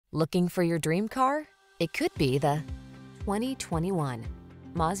Looking for your dream car? It could be the 2021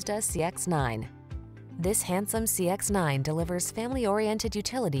 Mazda CX-9. This handsome CX-9 delivers family-oriented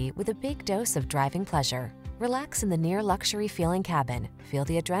utility with a big dose of driving pleasure. Relax in the near-luxury feeling cabin, feel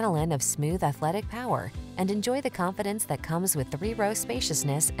the adrenaline of smooth athletic power, and enjoy the confidence that comes with 3-row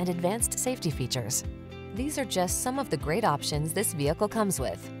spaciousness and advanced safety features. These are just some of the great options this vehicle comes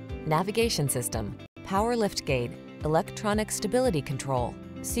with: navigation system, power liftgate, electronic stability control,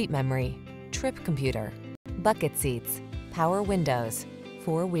 seat memory, trip computer, bucket seats, power windows,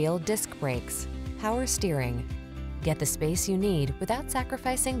 4-wheel disc brakes, power steering. Get the space you need without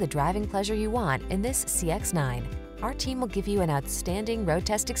sacrificing the driving pleasure you want in this CX-9. Our team will give you an outstanding road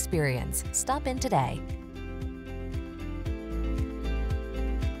test experience. Stop in today.